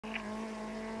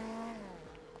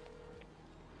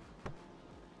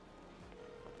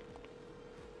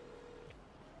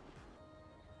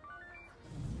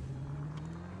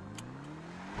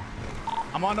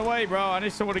I'm on the way, bro. I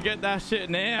need someone to get that shit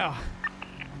now.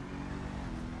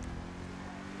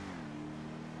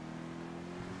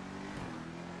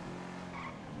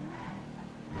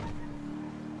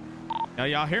 Yo,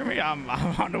 y'all hear me? I'm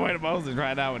on the way to Moses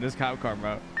right now with this cop car,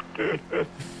 bro. I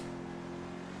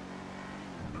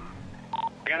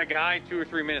got a guy, 2 or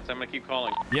 3 minutes. I'm gonna keep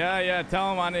calling. Yeah.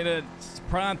 Tell him I need it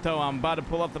pronto. I'm about to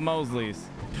pull up the Mosleys.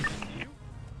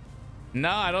 No,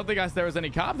 I don't think there was any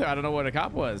cop there. I don't know what a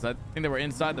cop was. I think they were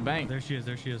inside the bank. There she is.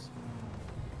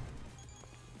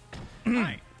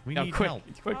 Hi, we need help.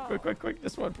 Quick.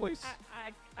 This one, please.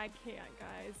 I can't,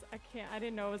 guys. I can't. I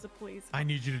didn't know it was a police. I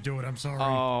need you to do it. I'm sorry.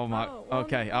 Oh my. well,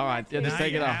 okay. All right. Yeah, just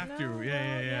take it off. Have to.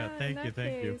 Yeah. Thank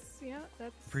you. Yeah,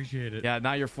 that's. Appreciate it. Yeah.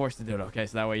 Now you're forced to do it. Okay.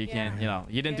 So that way you can't. You know,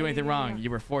 you didn't do anything wrong. You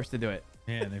were forced to do it.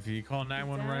 Yeah. And if you call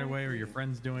 911 right away, or your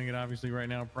friend's doing it, obviously right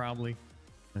now, probably,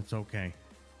 that's okay.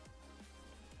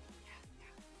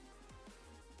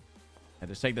 Yeah,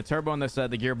 just take the turbo and the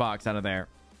gearbox out of there.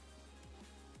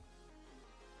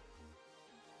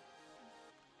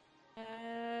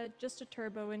 Just a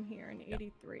turbo in here, an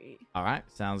 83. All right,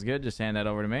 sounds good. Just hand that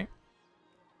over to me.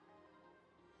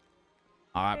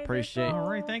 All right, appreciate it. All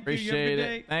right, thank you. Appreciate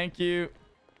it. Thank you.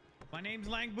 My name's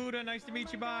Lang Buddha. Nice to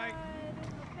meet you. Bye.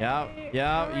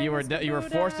 Yeah. Right, You were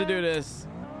forced to do this.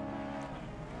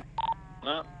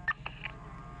 No.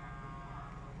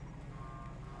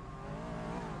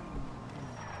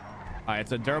 All right,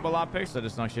 it's a durable optic, so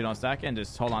just make sure you don't stack it and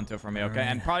just hold on to it for me, okay?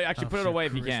 And probably actually put it away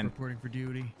if you can. Reporting for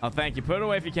duty. Oh, thank you. Put it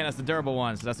away if you can. That's the durable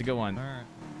one, so that's a good one. All right.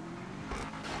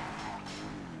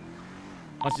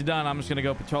 Once you're done, I'm just gonna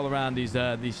go patrol around these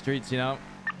streets, you know.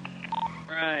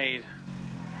 Right.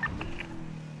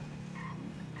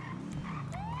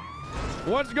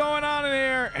 What's going on in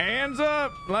here? Hands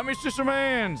up. Let me see some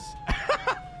hands.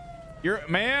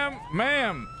 Ma'am,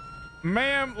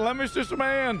 let me see some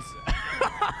hands.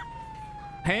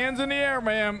 Hands in the air,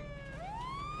 ma'am.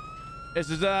 This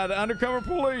is the undercover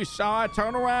police. All right,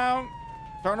 turn around.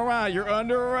 You're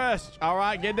under arrest. All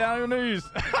right, get down on your knees.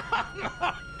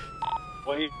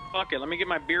 Wait, fuck it. Let me get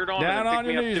my beard on. Down and on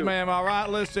your knees, ma'am. All right,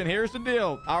 listen, here's the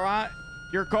deal. All right,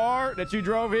 your car that you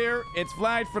drove here, it's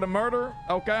flagged for the murder.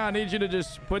 Okay, I need you to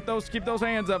just keep those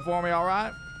hands up for me. All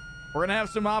right, we're gonna have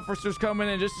some officers come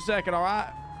in just a second. All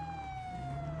right.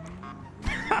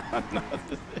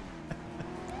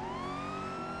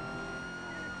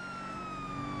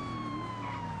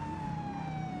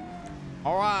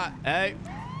 All right. Hey.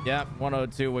 Yep.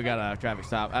 102. We got a traffic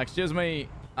stop. Excuse me.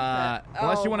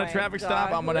 Unless you want a traffic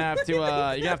stop, I'm gonna have to. You're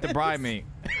gonna have to bribe me.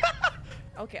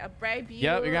 Okay, I'll bribe you.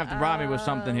 Yep. You're gonna have to bribe me with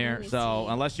something here. So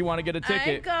unless you want to get a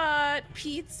ticket. I got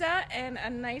pizza and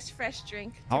a nice fresh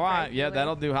drink. All right. Yeah,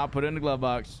 that'll do. I'll put it in the glove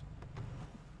box.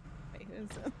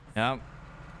 Yep.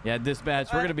 Yeah,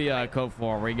 dispatch. We're gonna be code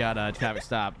 4. We got a traffic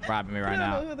stop bribing me right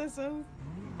now.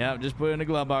 Yep. Just put it in the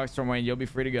glove box for me, and you'll be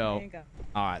free to go. There you go.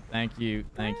 All right, thank you.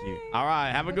 All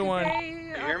right, have a good one.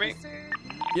 You hear me?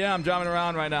 Yeah, I'm driving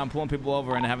around right now. I'm pulling people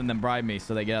over and having them bribe me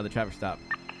so they get out of the traffic stop.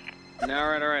 All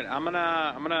right. I'm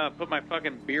gonna put my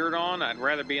fucking beard on. I'd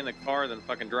rather be in the car than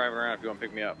fucking driving around if you want to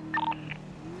pick me up.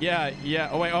 Yeah.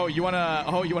 Oh wait. You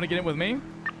wanna get in with me?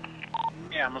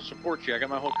 Yeah, I'm gonna support you. I got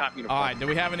my whole cop uniform. All right. Do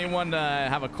we have anyone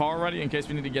have a car ready in case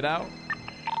we need to get out?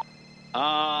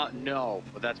 No,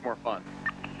 but that's more fun.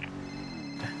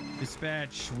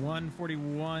 Dispatch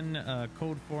 141,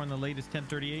 code 4 on the latest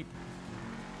 1038.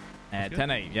 At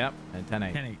 10-8, yep. At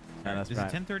 10-8. 10-8. Yeah, that's is right.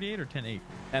 it 1038 or 10-8?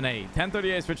 10-8.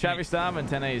 1038 is for traffic stop and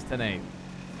 10-8 is 10-8.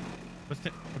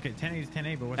 Okay, 10-8 is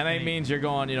 10-8, but what's 10-8 means you're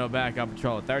going, back up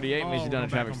patrol. 38 means you're done a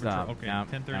traffic stop. Okay, yeah.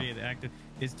 1038 active.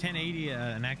 Is 1080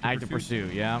 an active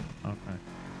pursuit? Yeah. Okay.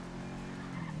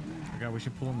 God, we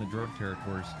should pull in the drug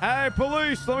territories. Hey,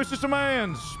 police, let me see some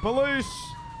hands. Police,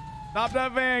 stop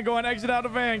that van. Go and exit out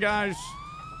of the van, guys.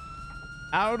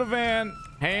 Out of the van.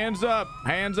 Hands up.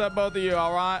 Hands up, both of you,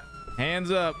 all right?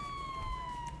 Hands up.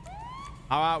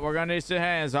 All right, we're going to need some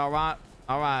hands, all right?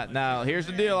 All right, now, here's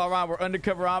the deal, all right? We're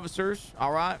undercover officers,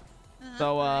 all right?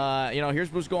 So,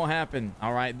 here's what's going to happen,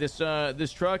 all right? This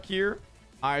truck here,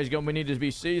 all right, is going to need to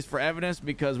be seized for evidence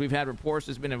because we've had reports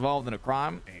it's been involved in a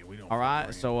crime. Hey, we don't all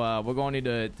right, so we're going to need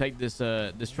to take this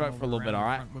truck for a little bit, all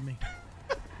right?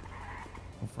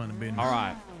 All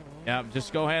right. Yeah,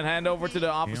 just go ahead and hand over to the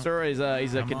officer. He's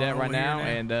a cadet right now,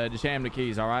 and just hand him the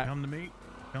keys, all right? Come to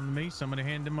me. Somebody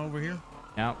hand him over here.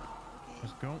 Yep.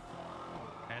 Let's go.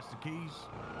 Pass the keys.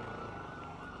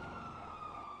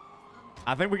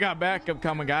 I think we got backup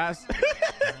coming, guys. What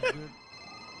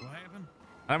happened?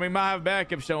 I mean, we might have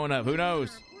backup showing up. Who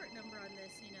knows?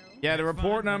 Yeah, the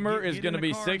report number is going to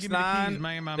be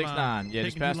 6969. Yeah,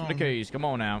 just pass me the keys. Come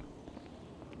on now.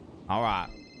 All right.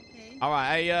 Okay. All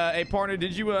right. Hey, partner,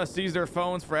 did you seize their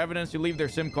phones for evidence? You leave their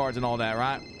SIM cards and all that,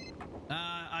 right?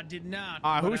 I did not.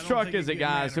 All right. but Whose I don't truck think is it, it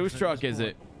guys? matters Whose at truck this is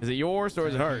it? point. Is it yours or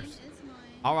is it hers? It's mine.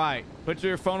 All right. Put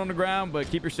your phone on the ground, but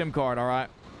keep your SIM card. All right.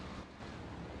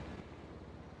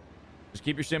 Just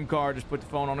keep your SIM card. Just put the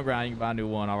phone on the ground. You can buy a new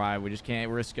one. All right. We just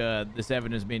can't risk this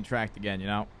evidence being tracked again, you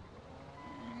know?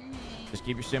 Alright. Just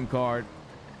keep your SIM card.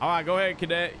 All right. Go ahead,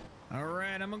 cadet. All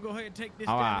right, I'm gonna go ahead and take this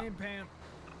All down right. in, Pam.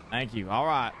 Thank you. All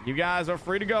right. You guys are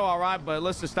free to go. All right. But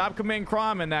listen, stop committing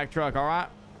crime in that truck. All right.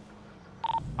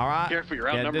 All right. Careful, you're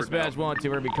Yeah, outnumbered dispatch now. 1-2.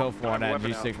 We're gonna be code 4 on that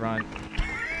Weapon G6 out. run.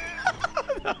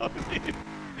 No, dude.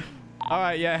 All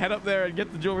right. Yeah. Head up there and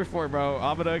get the jewelry for it, bro.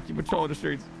 I'm gonna keep patrol of the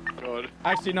streets. Good.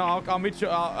 Actually, no. I'll meet you.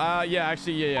 Yeah.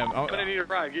 Actually, yeah. I'm gonna need a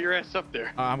ride. Get your ass up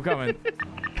there. I'm coming.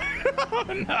 Oh,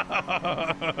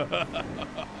 no.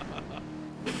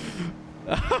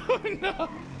 Oh, no.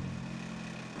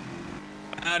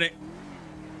 Howdy.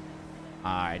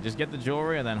 All right. Just get the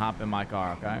jewelry and then hop in my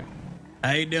car, okay?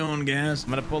 How you doing, guys?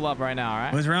 I'm going to pull up right now, all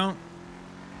right? What's wrong?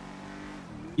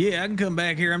 Yeah, I can come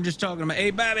back here. I'm just talking about. Hey,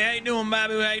 Bobby, how you doing,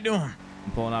 Bobby? How you doing?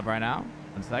 I'm pulling up right now.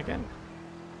 1 second.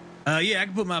 Yeah, I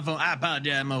can put my phone. I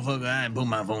apologize, motherfucker. I can put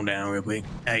my phone down real quick.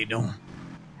 How you doing?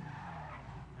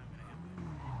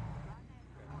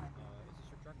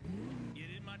 Yeah,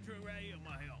 this is my truck right here.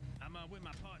 My help. I'm with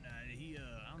my partner. He,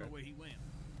 I don't know where he went.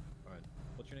 All right.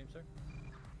 What's your name, sir?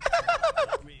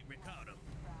 Ricardo.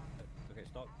 Okay,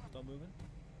 stop moving.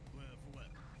 Well, for what?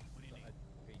 What do you need?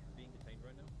 Okay, you're being detained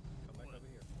right now. Come back over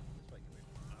here. This way, come here.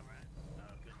 All right.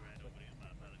 I'll come right over there.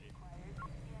 My apologies. How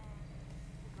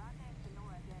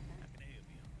can I help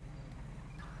you?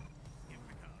 Give me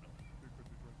Ricardo. Yes,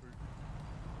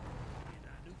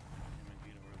 I do. Let me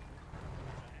get him real quick.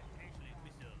 Actually,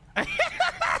 Mr.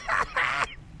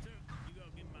 Sir, you gotta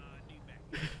get my ID back.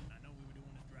 I know we were doing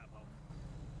this drop off.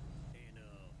 And,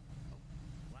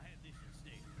 well, I had this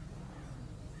instead.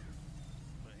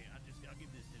 But here, I'll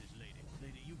give this to this lady.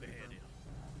 Lady, you can have it.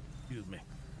 Excuse me.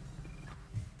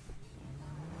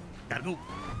 Gotta go.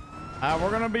 We're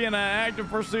going to be in an active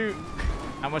pursuit.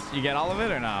 How much do you get? All of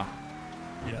it or no?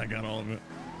 Yeah, I got all of it.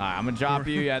 All right, I'm going to drop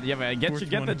you. Yeah, get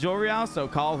the jewelry out. So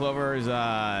call whoever's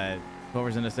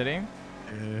in the city.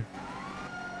 Yeah.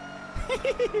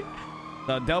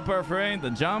 The Del Perforay, the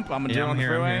jump. I'm going to do it on the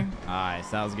here, I'm freeway. here. All right,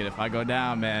 sounds good. If I go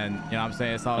down, man, you know what I'm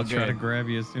saying? It's all I'll good. try to grab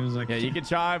you as soon as I can. Yeah, you can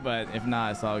try, but if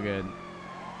not, it's all good.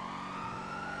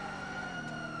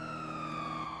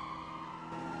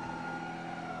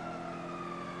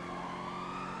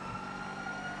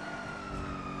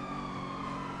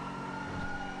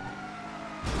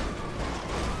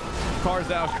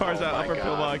 Cars out, upper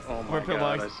pillbox. Oh Upper my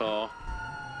pillbox. God, I saw.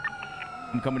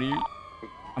 I'm coming to you.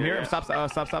 I'm here. Yeah. Stop. All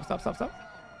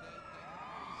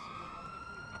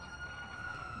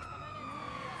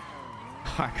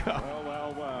right, go.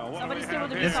 Well. Somebody steal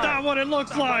the It's not what it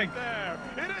looks like.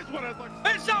 It is what it looks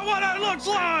It's not what it looks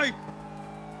like.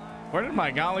 Where did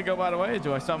my gauntlet go, by the way?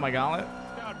 Do I still have my gauntlet?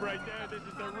 Stop right there. This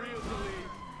is the real police.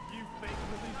 You fake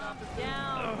police officer.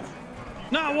 Down.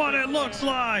 Not what it looks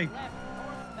like. Left.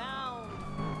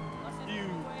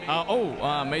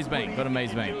 Northbound. Maze Bank. Go to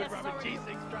Maze Bank. Yes, it's already-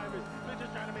 G6 drivers. They're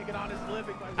just trying to make an honest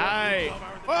living by working Hey. 12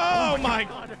 hours a Oh, day. my.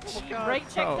 Brake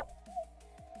check. Oh.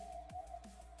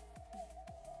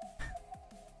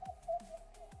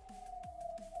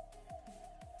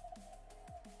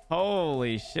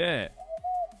 Holy shit.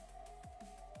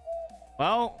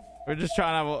 Well, we're just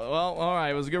trying to have well, all right.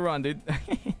 It was a good run, dude.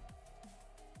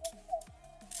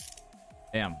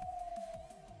 Damn.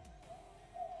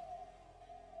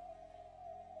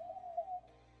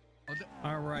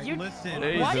 All right, You- listen.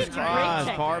 Why did Jesus you Christ, brake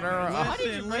check partner. him? Why did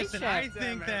you Listen, brake listen. check? I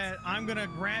think that I'm gonna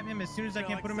grab him as soon as I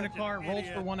can. Put him in a car. Rolls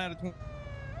for 1 out of 20.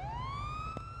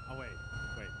 Oh, wait.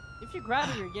 If you grab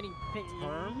it, you're getting paid.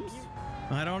 Terms?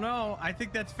 I don't know. I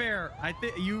think that's fair. I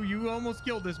think you almost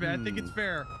killed this man. I think it's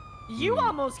fair. You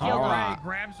almost killed All him. right,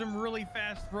 grabs him really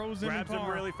fast, throws him in Grabs the car.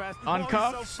 him really fast.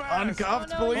 Uncuffed. Oh, he's so fast. Uncuffed,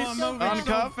 Oh, no, police. he's so moving so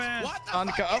Uncuffed. fast. What the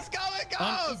Uncuffed. fuck is going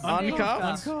on?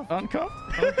 Uncuffed. Uncuffed.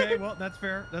 Uncuffed. Okay, well that's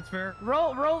fair. That's fair.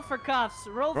 Roll for cuffs.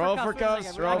 Roll Roll for for cuffs.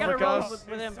 cuffs, I roll gotta for roll cuffs.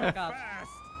 with him for So cuffs. fast.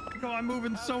 Oh, I'm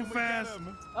moving so Can we get fast.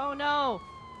 him? Oh no.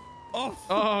 Oh,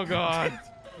 Oh god.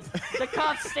 The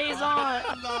cuff stays on.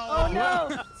 Oh no.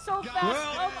 So fast.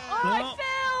 Well, I well. fell.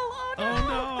 Oh no.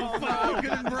 oh no! Fuck, I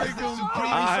couldn't break him.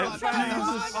 Ah,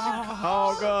 Jesus.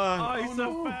 Oh god. Oh, he's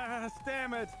so fast.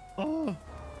 Damn it. Oh.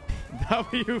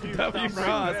 W cross,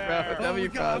 bro. there. W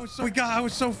cross. I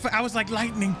was so I was like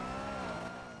lightning.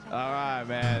 All right,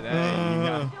 man. Hey, you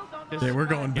got, Still don't know Yeah, we're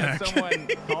the going drive. back. someone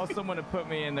call someone to put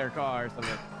me in their car or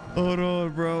something. Hold on,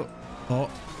 bro. Oh.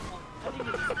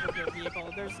 would just flip their vehicle.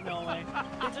 There's no way.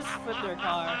 They just flip their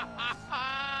car.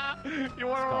 You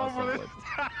want to roll for this? Wait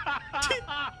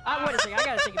a second. I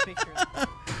gotta take a picture.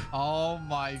 Oh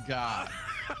my god.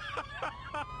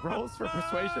 Rolls for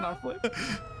persuasion on flip.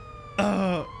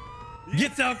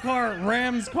 Gets out car,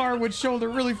 rams car with shoulder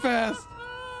really fast.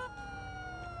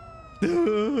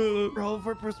 Roll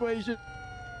for persuasion.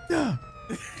 Okay,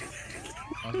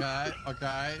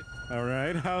 okay. All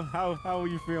right. How are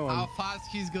you feeling? How fast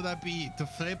he's gonna be to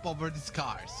flip over these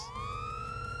cars?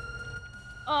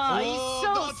 Oh, he's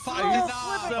so don't slow. fight it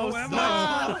So now. am I.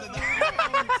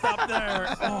 Stop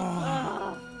there.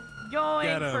 Oh. Going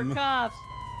Get for him. cuffs.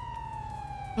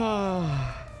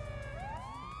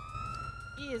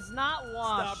 He is not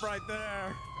washed. Stop right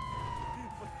there.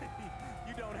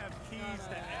 You don't have keys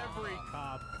to every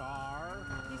cop car.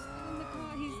 He's still in the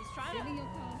car. He's trying to- stealing your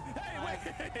car. Hey, wait.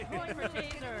 Going for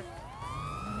taser.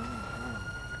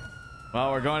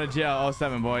 Well, we're going to jail.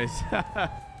 07, boys. You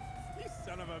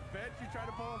son of a bitch. You tried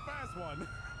to pull a fast one.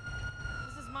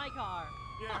 This is my car.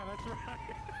 Yeah, that's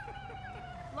right.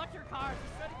 Lock your car.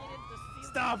 He's trying to get into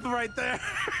steal. Stop right there.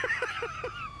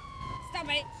 Stop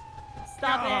it.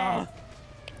 Stop it.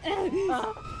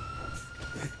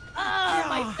 Oh,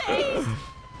 my face.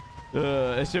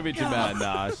 It should be too bad.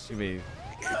 Nah, it should be.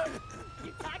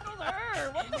 You tackled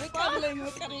her. What the We're fuck? cuddling.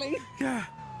 We're cuddling. Yeah.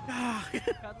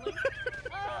 Cuddling?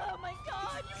 Oh, my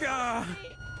God. God.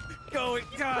 Go,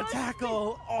 God,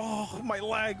 tackle. Oh, my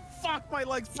leg. Fuck, my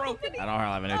leg's broken. I don't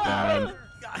have anything. Man.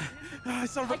 God,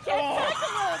 son of I a. can't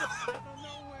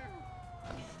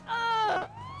Oh.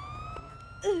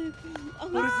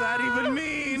 What does that even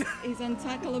mean? He's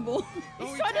untacklable.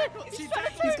 He's trying to He's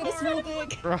got a small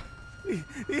dick.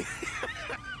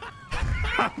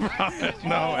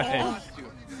 No way.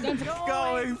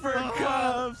 Going for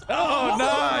cuffs. Oh,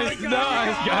 nice,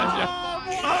 nice, gotcha.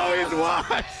 Oh, he's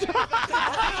washed.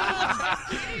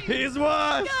 He's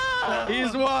washed.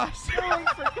 He's washed. going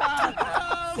for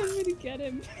cuffs. Somebody get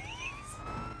him.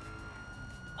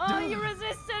 Oh, you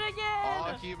resisted again.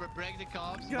 Oh, he would break the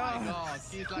cops. My god,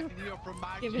 he's like a Neo from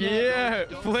Give Magic. it Yeah,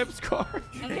 Don't- flips car.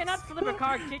 You cannot flip a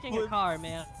car kicking a car,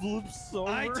 man. Flips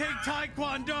over. I take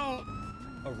taekwondo.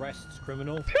 Arrests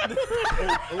criminal.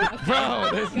 Bro,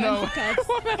 there's no. Going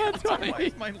for cuffs. Why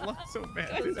is my luck so bad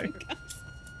Going for today? cuffs.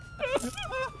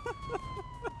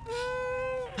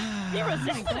 He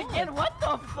resisted again. What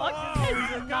the fuck? This kid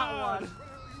did not want.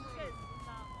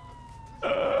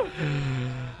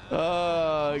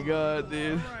 Oh god,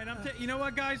 dude. All right, you know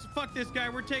what, guys? Fuck this guy.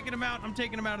 We're taking him out. I'm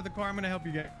taking him out of the car. I'm gonna help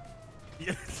you guys.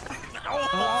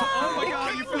 Oh my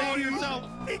god, you fell on yourself.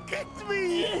 He kicked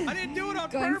me. I didn't do it on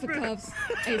Going for purpose.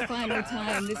 cuffs. A final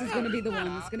time. This is going to be the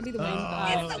one. It's going to be the one.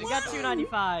 You got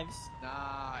 295s.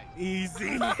 Nice.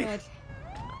 Easy. Oh my god.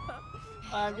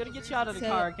 I'm gonna get you out of the So-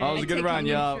 car, okay? That was a good run,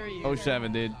 yo. Sure you-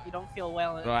 07, dude. You don't feel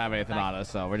well. Don't have anything on us,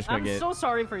 so we're just gonna I'm get. so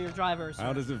sorry for your driver, sir.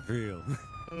 How does it feel?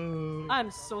 I'm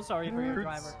so sorry for your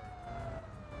driver.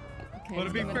 Okay, Well,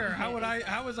 to be let's go. fair,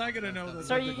 how was I gonna know that?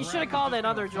 Sir, you should have called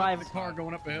another driver. Car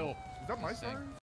going up a hill. Is that my siren?